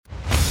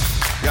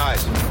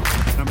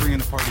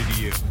bringing the party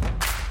to you?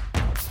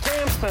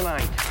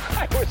 Samsonite.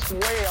 I was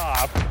way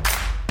off.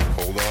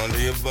 Hold on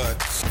to your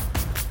butts.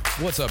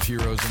 What's up,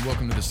 heroes, and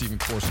welcome to the Stephen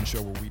Corson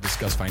Show, where we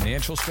discuss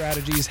financial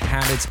strategies,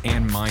 habits,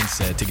 and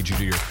mindset to get you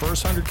to your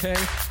first 100K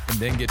and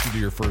then get you to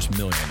your first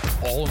million,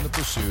 all in the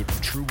pursuit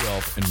of true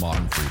wealth and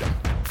modern freedom.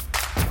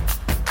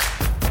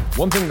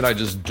 One thing that I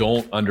just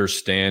don't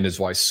understand is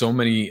why so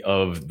many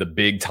of the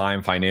big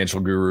time financial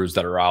gurus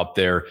that are out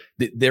there,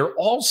 they're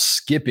all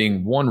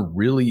skipping one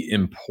really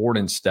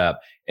important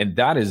step, and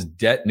that is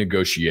debt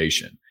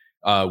negotiation.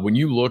 When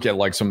you look at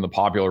like some of the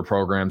popular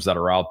programs that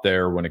are out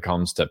there when it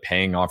comes to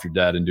paying off your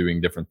debt and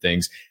doing different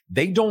things,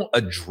 they don't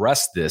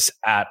address this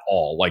at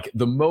all. Like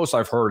the most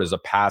I've heard is a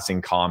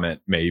passing comment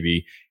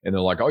maybe, and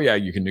they're like, oh yeah,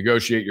 you can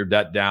negotiate your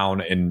debt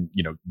down, and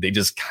they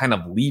just kind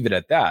of leave it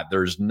at that.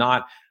 There's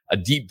not a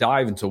deep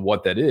dive into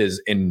what that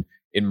is. And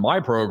in my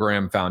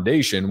program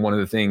Foundation, one of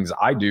the things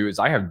I do is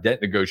I have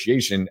debt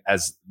negotiation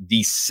as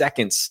the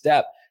second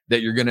step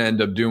that you're going to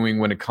end up doing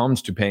when it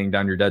comes to paying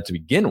down your debt to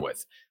begin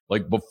with.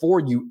 Like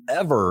before you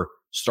ever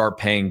start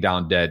paying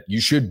down debt,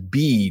 you should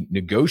be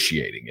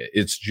negotiating it.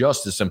 It's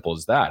just as simple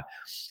as that.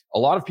 A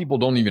lot of people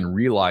don't even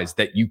realize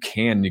that you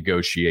can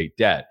negotiate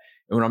debt.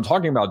 And when I'm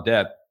talking about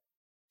debt,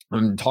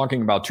 I'm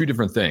talking about two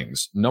different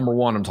things. Number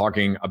one, I'm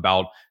talking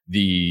about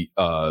the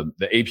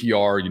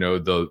APR,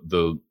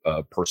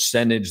 the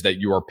percentage that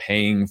you are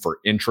paying for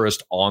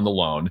interest on the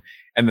loan.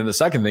 And then the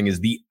second thing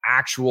is the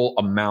actual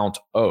amount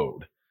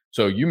owed.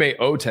 So you may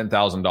owe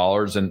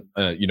 $10,000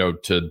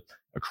 and, to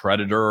a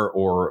creditor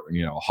or,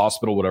 a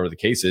hospital, whatever the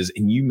case is,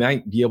 and you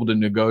might be able to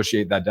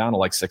negotiate that down to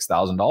like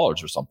 $6,000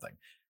 or something.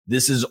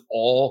 This is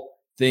all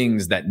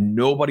things that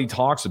nobody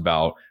talks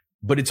about,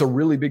 but it's a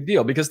really big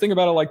deal because think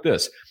about it like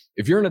this.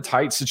 If you're in a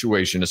tight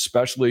situation,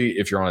 especially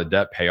if you're on a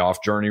debt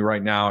payoff journey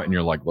right now, and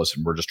you're like,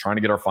 listen, we're just trying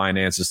to get our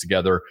finances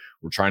together.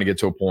 We're trying to get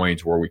to a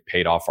point where we've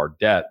paid off our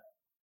debt.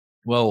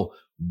 Well,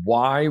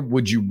 why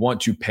would you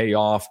want to pay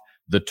off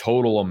the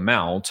total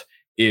amount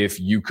if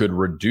you could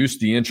reduce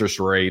the interest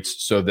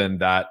rates so then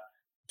that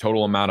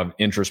total amount of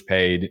interest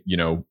paid,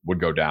 would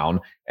go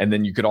down. And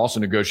then you could also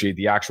negotiate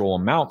the actual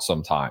amount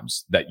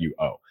sometimes that you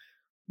owe.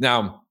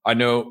 Now, I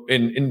know,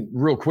 and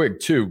real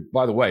quick too,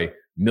 by the way,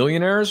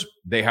 millionaires,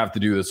 they have to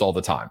do this all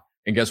the time.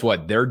 And guess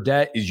what? Their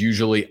debt is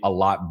usually a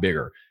lot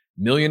bigger.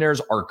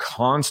 Millionaires are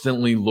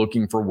constantly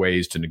looking for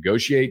ways to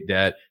negotiate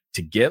debt,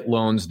 to get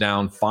loans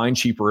down, find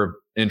cheaper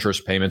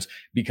interest payments,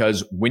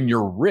 because when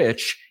you're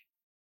rich,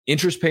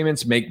 interest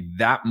payments make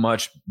that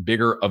much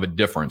bigger of a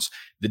difference.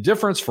 The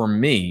difference for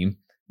me,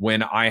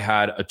 when I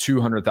had a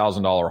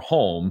 $200,000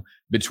 home,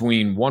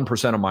 between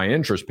 1% of my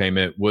interest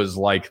payment was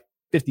like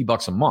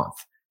 $50 a month.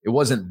 It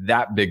wasn't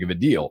that big of a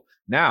deal.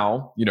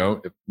 Now,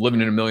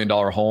 living in $1 million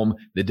home,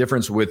 the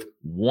difference with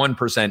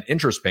 1%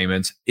 interest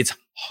payments, it's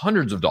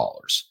hundreds of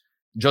dollars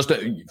just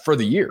for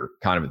the year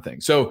kind of a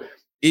thing. So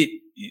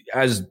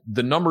as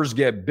the numbers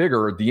get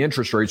bigger, the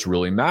interest rates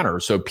really matter.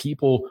 So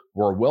people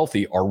who are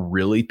wealthy are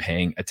really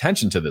paying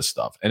attention to this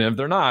stuff. And if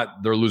they're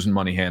not, they're losing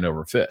money hand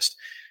over fist.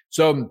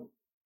 So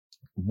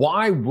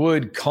why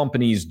would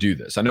companies do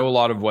this? I know a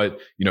lot of what,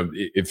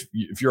 if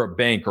you're a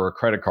bank or a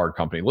credit card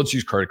company, let's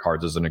use credit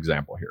cards as an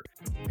example here.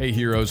 Hey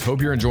heroes,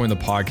 hope you're enjoying the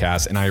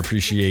podcast, and I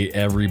appreciate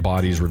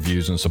everybody's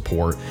reviews and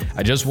support.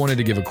 I just wanted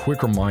to give a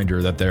quick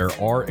reminder that there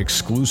are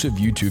exclusive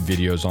YouTube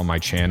videos on my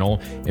channel,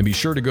 and be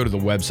sure to go to the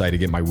website to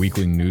get my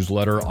weekly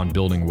newsletter on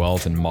building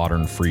wealth and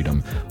modern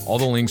freedom. All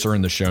the links are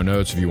in the show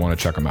notes if you want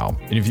to check them out.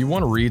 And if you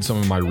want to read some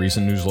of my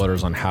recent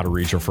newsletters on how to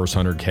reach your first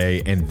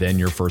 100K and then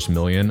your first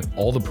million,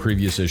 all the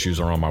previous issues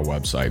are on my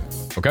website.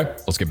 Okay,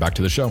 let's get back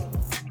to the show.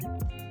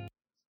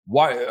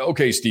 Why?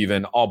 Okay,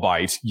 Stephen, I'll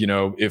bite.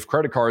 If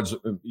credit cards,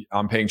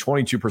 I'm paying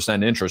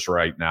 22% interest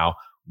right now,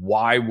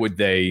 why would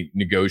they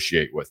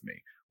negotiate with me?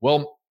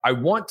 Well, I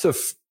want to,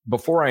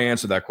 before I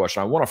answer that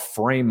question, I want to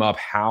frame up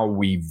how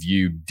we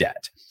view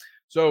debt.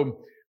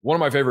 So one of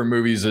my favorite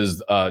movies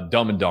is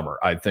Dumb and Dumber.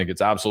 I think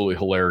it's absolutely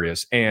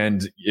hilarious.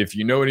 And if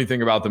you know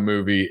anything about the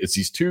movie, it's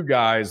these two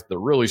guys, they're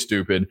really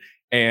stupid.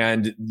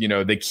 And,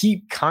 they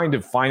keep kind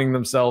of finding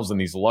themselves in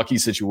these lucky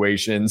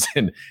situations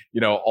and,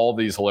 all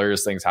these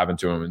hilarious things happen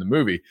to them in the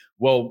movie.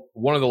 Well,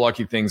 one of the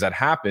lucky things that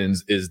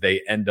happens is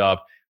they end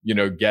up,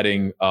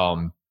 getting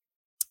an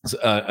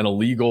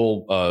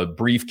illegal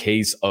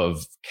briefcase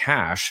of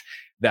cash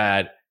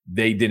that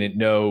they didn't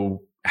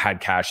know had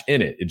cash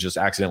in it. It just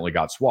accidentally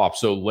got swapped.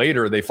 So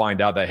later they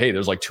find out that, hey,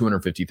 there's like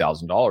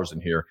 $250,000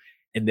 in here.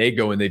 And they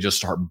go and they just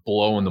start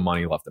blowing the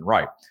money left and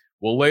right.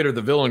 Well, later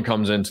the villain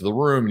comes into the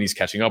room and he's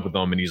catching up with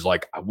them and he's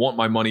like, I want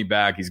my money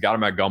back. He's got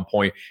him at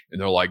gunpoint.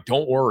 And they're like,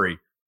 don't worry.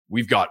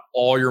 We've got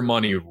all your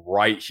money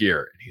right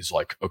here. And he's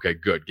like, okay,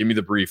 good. Give me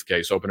the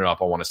briefcase. Open it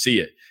up. I want to see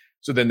it.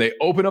 So then they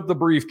open up the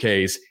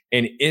briefcase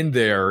and in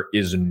there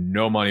is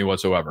no money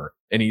whatsoever.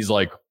 And he's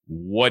like,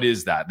 what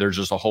is that? There's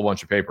just a whole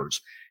bunch of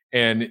papers.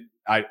 And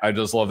I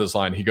just love this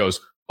line. He goes,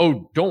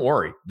 oh, don't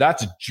worry.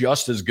 That's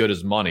just as good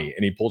as money.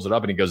 And he pulls it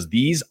up and he goes,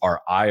 these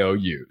are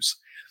IOUs.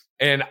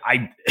 And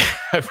I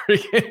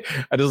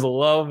just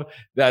love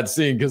that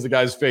scene because the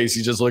guy's face,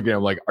 he's just looking at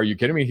him like, are you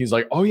kidding me? He's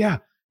like, oh yeah,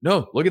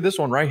 no, look at this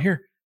one right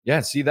here. Yeah,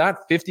 see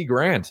that? 50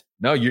 grand.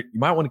 No, you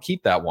might want to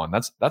keep that one.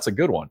 That's a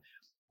good one.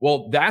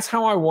 Well, that's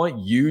how I want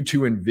you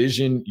to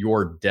envision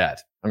your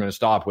debt. I'm going to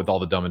stop with all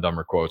the Dumb and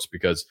Dumber quotes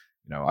because,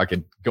 I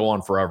could go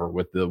on forever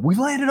with we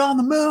landed on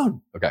the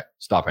moon. Okay,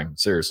 stopping.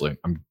 Seriously,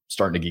 I'm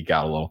starting to geek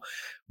out a little.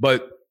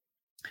 But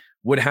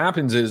what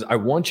happens is I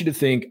want you to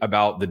think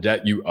about the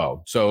debt you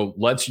owe. So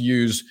let's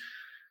use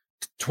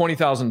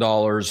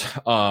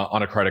 $20,000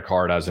 on a credit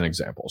card as an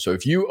example. So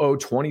if you owe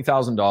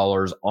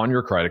 $20,000 on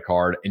your credit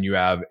card and you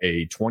have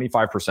a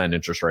 25%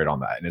 interest rate on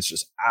that, and it's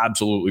just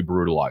absolutely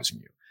brutalizing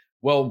you.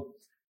 Well,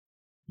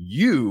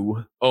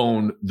 you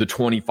own the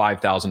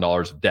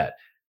 $25,000 of debt.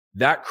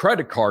 That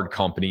credit card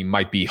company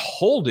might be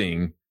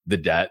holding the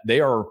debt. They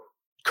are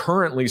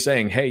currently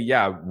saying, hey,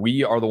 yeah,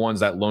 we are the ones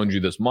that loaned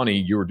you this money.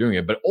 You were doing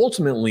it. But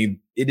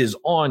ultimately, it is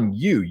on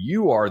you.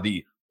 You are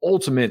the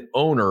ultimate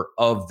owner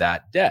of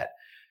that debt.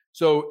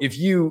 So if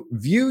you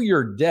view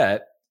your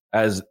debt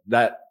as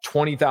that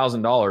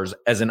 $20,000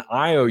 as an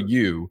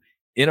IOU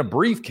in a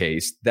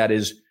briefcase that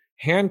is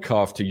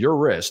handcuffed to your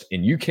wrist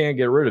and you can't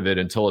get rid of it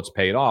until it's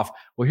paid off.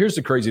 Well, here's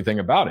the crazy thing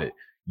about it.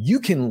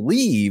 You can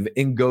leave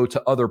and go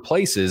to other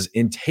places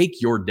and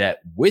take your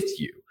debt with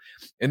you.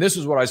 And this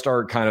is what I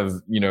started kind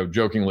of,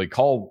 jokingly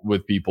call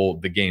with people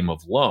the game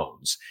of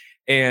loans.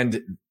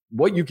 And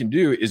what you can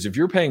do is if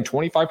you're paying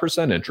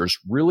 25% interest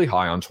really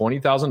high on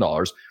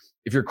 $20,000,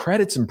 if your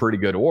credit's in pretty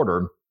good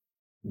order,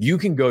 you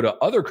can go to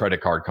other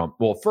credit card companies.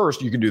 Well,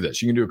 first, you can do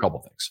this. You can do a couple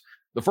of things.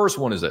 The first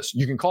one is this.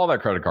 You can call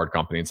that credit card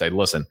company and say,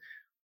 listen,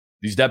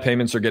 these debt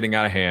payments are getting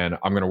out of hand.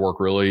 I'm going to work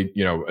really,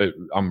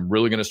 I'm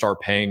really going to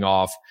start paying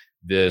off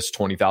this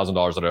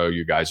 $20,000 that I owe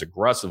you guys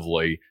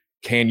aggressively.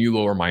 Can you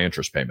lower my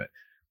interest payment?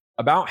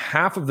 About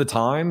half of the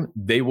time,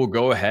 they will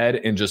go ahead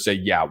and just say,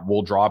 yeah,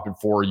 we'll drop it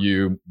for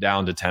you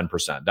down to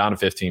 10%, down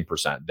to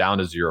 15%, down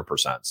to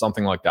 0%,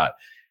 something like that.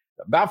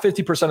 About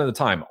 50% of the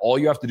time, all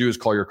you have to do is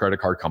call your credit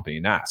card company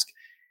and ask.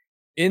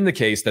 In the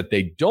case that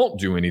they don't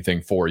do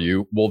anything for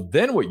you, well,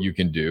 then what you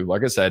can do,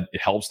 like I said,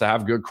 it helps to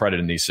have good credit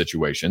in these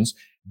situations.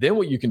 Then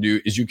what you can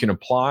do is you can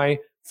apply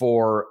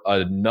for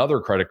another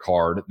credit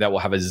card that will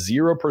have a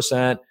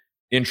 0%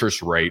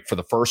 interest rate for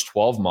the first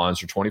 12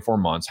 months or 24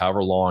 months,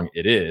 however long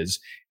it is.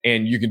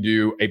 And you can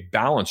do a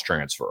balance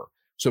transfer.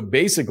 So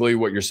basically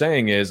what you're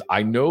saying is,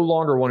 I no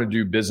longer want to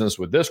do business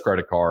with this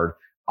credit card.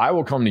 I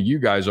will come to you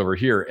guys over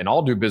here and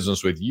I'll do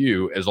business with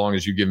you as long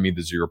as you give me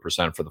the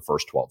 0% for the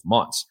first 12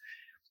 months.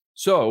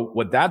 So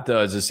what that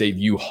does is save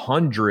you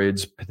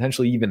hundreds,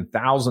 potentially even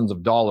thousands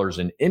of dollars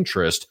in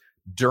interest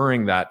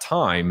during that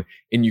time.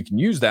 And you can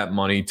use that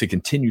money to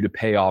continue to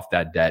pay off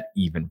that debt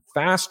even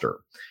faster.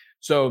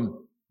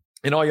 So,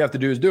 and all you have to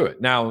do is do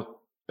it. Now,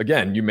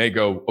 again, you may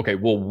go, okay,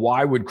 well,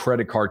 why would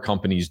credit card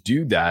companies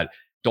do that?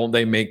 Don't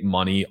they make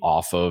money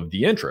off of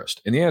the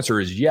interest? And the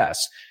answer is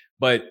yes,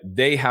 but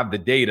they have the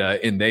data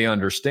and they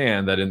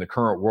understand that in the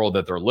current world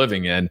that they're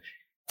living in,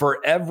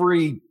 for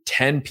every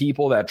 10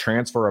 people that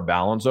transfer a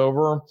balance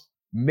over,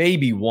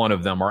 maybe one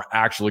of them are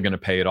actually going to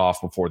pay it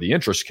off before the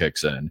interest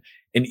kicks in.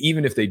 And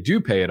even if they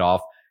do pay it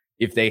off,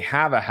 if they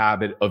have a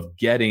habit of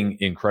getting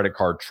in credit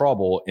card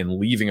trouble and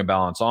leaving a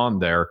balance on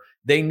there,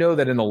 they know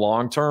that in the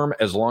long term,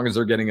 as long as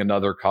they're getting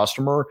another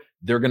customer,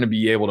 they're going to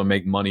be able to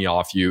make money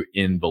off you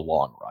in the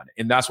long run.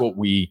 And that's what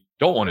we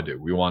don't want to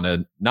do. We want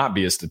to not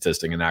be a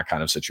statistic in that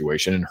kind of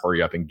situation and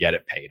hurry up and get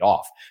it paid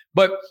off.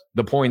 But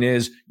the point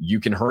is, you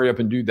can hurry up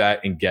and do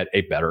that and get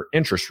a better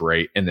interest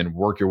rate and then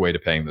work your way to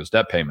paying those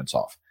debt payments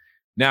off.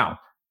 Now,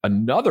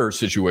 another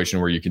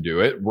situation where you can do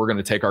it, we're going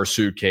to take our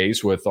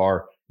suitcase with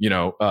our,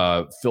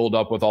 filled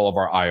up with all of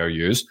our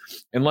IOUs.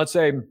 And let's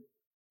say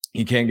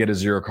you can't get a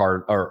zero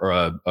card or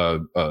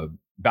a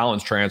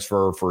balance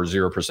transfer for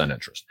 0%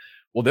 interest.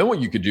 Well, then what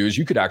you could do is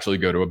you could actually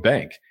go to a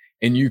bank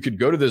and you could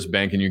go to this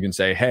bank and you can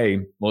say, hey,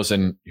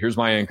 listen, here's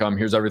my income.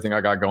 Here's everything I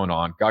got going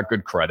on. Got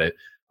good credit.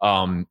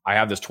 I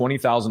have this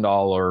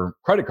 $20,000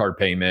 credit card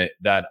payment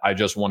that I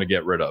just want to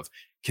get rid of.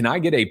 Can I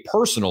get a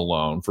personal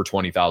loan for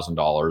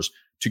 $20,000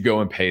 to go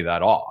and pay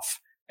that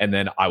off? And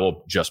then I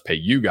will just pay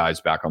you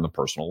guys back on the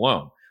personal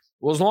loan.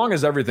 Well, as long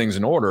as everything's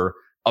in order,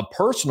 a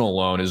personal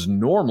loan is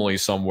normally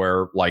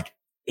somewhere like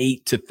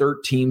 8 to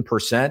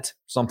 13%,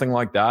 something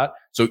like that.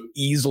 So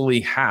easily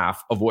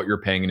half of what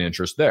you're paying in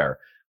interest there.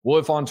 Well,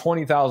 if on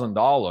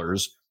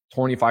 $20,000,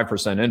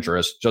 25%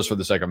 interest, just for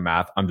the sake of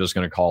math, I'm just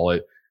going to call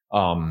it,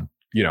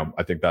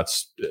 I think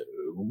that's,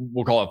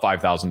 we'll call it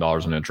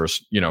 $5,000 in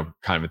interest,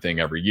 kind of a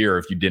thing every year.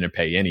 If you didn't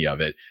pay any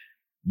of it,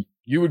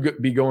 you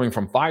would be going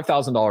from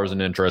 $5,000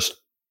 in interest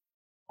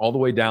all the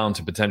way down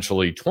to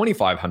potentially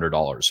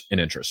 $2,500 in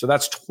interest. So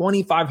that's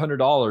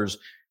 $2,500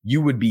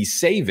 you would be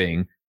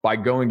saving by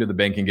going to the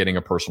bank and getting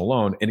a personal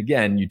loan. And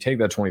again, you take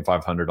that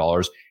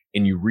 $2,500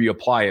 and you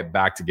reapply it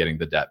back to getting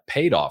the debt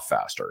paid off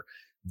faster.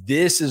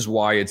 This is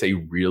why it's a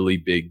really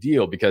big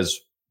deal, because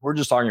we're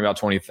just talking about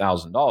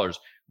 $20,000.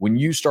 When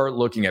you start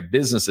looking at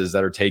businesses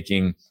that are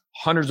taking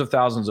hundreds of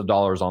thousands of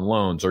dollars on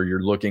loans, or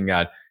you're looking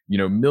at,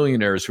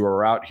 millionaires who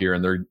are out here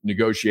and they're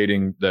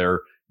negotiating the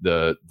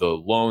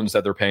loans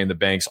that they're paying the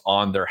banks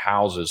on their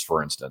houses,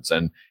 for instance.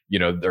 And,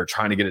 they're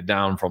trying to get it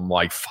down from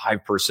like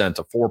 5%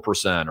 to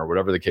 4% or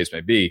whatever the case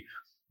may be.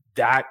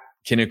 That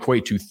can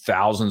equate to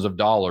thousands of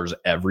dollars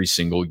every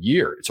single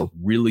year. It's a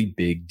really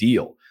big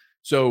deal.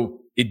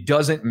 So it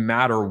doesn't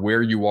matter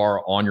where you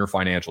are on your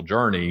financial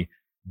journey.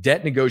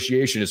 Debt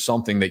negotiation is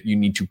something that you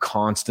need to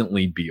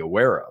constantly be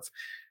aware of.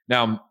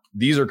 Now,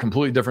 these are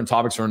completely different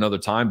topics for another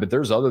time, but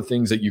there's other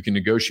things that you can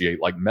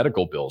negotiate, like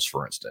medical bills,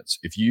 for instance.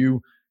 If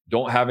you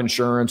don't have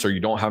insurance or you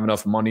don't have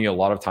enough money, a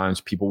lot of times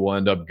people will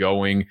end up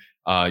going,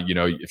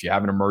 if you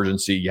have an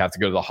emergency, you have to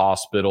go to the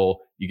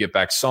hospital, you get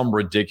back some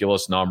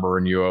ridiculous number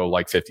and you owe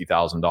like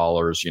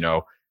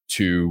 $50,000,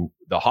 to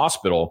the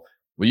hospital.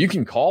 Well, you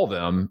can call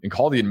them and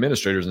call the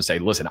administrators and say,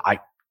 listen, I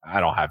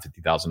don't have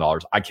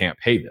 $50,000. I can't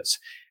pay this.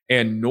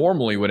 And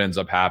normally what ends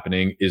up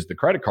happening is the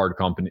credit card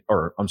company,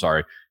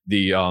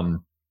 the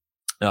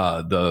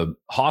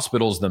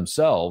hospitals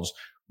themselves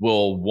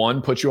will,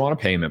 one, put you on a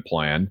payment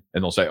plan,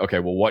 and they'll say, okay,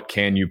 well, what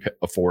can you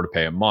afford to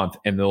pay a month?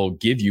 And they'll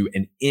give you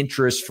an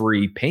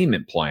interest-free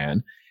payment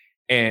plan.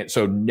 And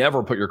so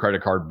never put your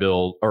credit card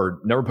bill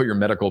or never put your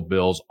medical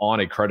bills on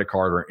a credit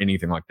card or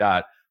anything like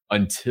that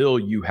until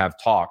you have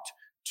talked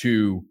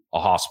to a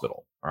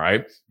hospital. All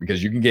right.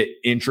 Because you can get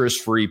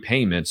interest-free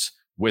payments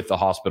with the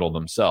hospital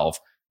themselves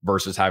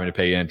versus having to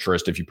pay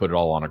interest if you put it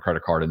all on a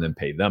credit card and then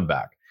pay them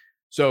back.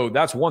 So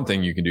that's one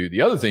thing you can do.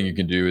 The other thing you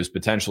can do is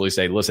potentially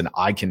say, listen,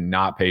 I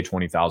cannot pay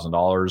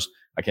 $20,000.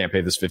 I can't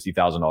pay this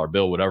 $50,000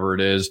 bill, whatever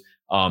it is.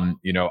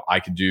 I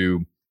could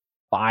do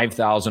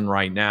 $5,000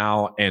 right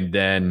now. And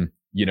then,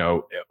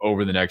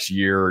 over the next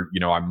year,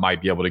 I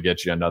might be able to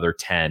get you another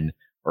 10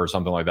 or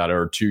something like that.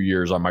 Or 2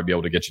 years, I might be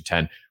able to get you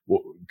 10.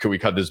 Well, could we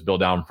cut this bill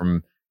down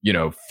from,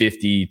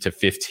 50 to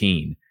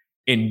 15?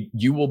 And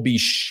you will be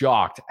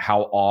shocked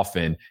how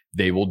often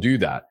they will do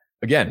that.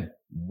 Again,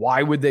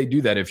 why would they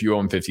do that if you owe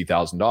them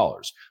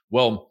 $50,000?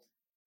 Well,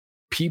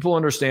 people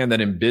understand that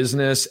in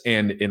business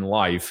and in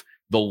life,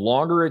 the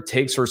longer it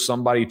takes for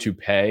somebody to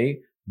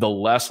pay, the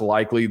less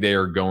likely they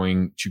are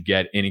going to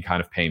get any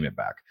kind of payment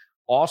back.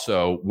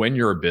 Also, when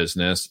you're a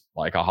business,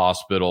 like a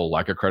hospital,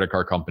 like a credit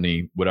card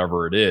company,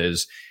 whatever it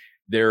is,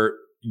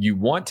 you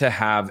want to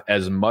have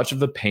as much of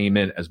the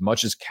payment, as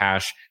much as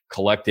cash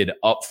collected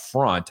up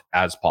front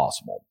as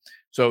possible.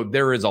 So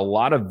there is a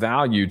lot of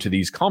value to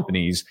these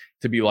companies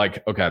to be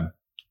like, okay,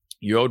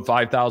 you owed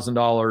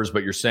 $5,000,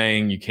 but you're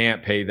saying you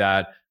can't pay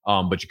that,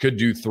 but you could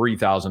do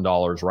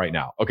 $3,000 right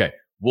now. Okay,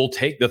 we'll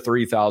take the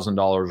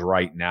 $3,000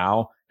 right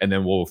now, and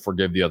then we'll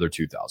forgive the other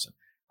 $2,000.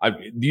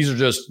 These are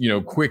just,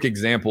 quick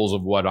examples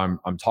of what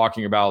I'm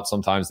talking about.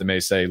 Sometimes they may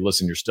say,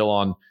 listen, you're still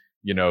on,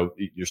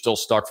 you're still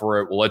stuck for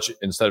it. We'll let you,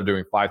 instead of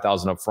doing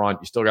 $5,000 up front,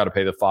 you still got to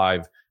pay the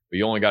 $5,000, but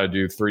you only got to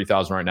do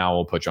 $3,000 right now.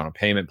 We'll put you on a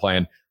payment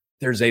plan.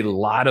 There's a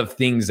lot of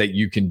things that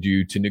you can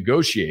do to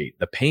negotiate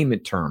the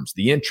payment terms,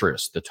 the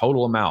interest, the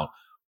total amount.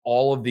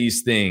 All of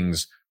these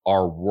things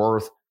are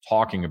worth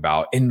talking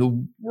about. And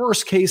the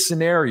worst case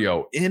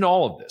scenario in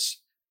all of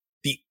this,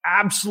 the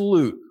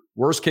absolute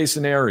worst case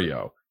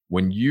scenario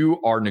when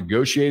you are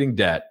negotiating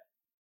debt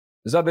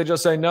is that they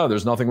just say, no,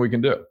 there's nothing we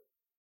can do.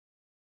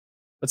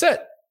 That's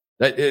it.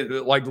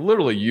 Like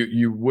literally,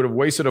 you would have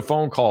wasted a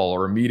phone call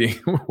or a meeting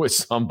with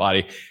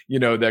somebody,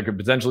 that could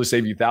potentially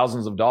save you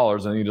thousands of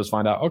dollars. And you just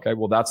find out, okay,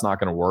 well, that's not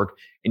going to work.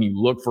 And you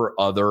look for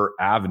other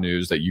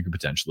avenues that you could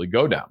potentially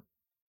go down.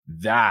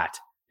 That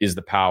is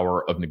the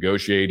power of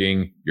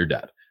negotiating your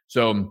debt.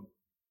 So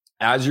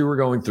as you were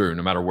going through,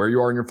 no matter where you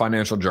are in your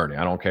financial journey,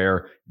 I don't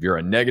care if you're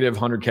a negative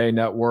 100K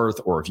net worth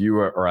or if you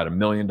are at $1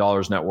 million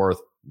net worth,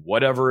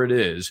 whatever it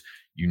is,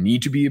 you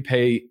need to be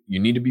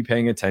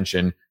paying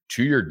attention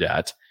to your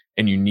debt.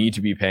 And you need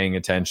to be paying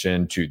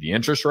attention to the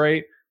interest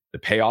rate, the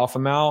payoff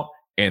amount,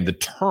 and the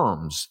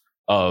terms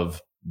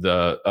of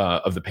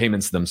the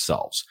payments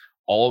themselves.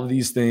 All of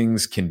these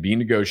things can be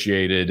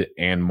negotiated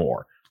and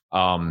more.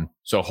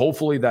 So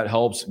hopefully that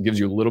helps, gives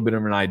you a little bit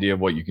of an idea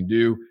of what you can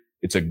do.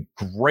 It's a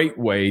great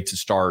way to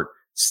start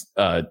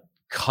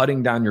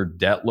cutting down your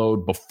debt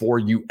load before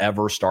you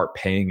ever start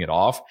paying it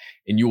off.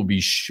 And you will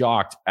be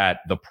shocked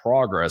at the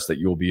progress that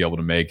you'll be able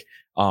to make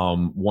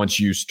once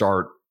you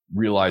start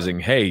realizing,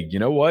 hey, you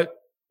know what?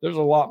 There's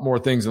a lot more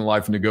things in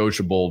life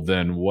negotiable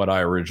than what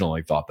I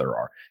originally thought there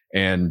are.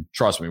 And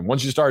trust me,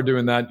 once you start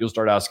doing that, you'll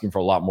start asking for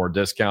a lot more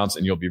discounts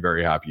and you'll be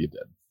very happy you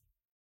did.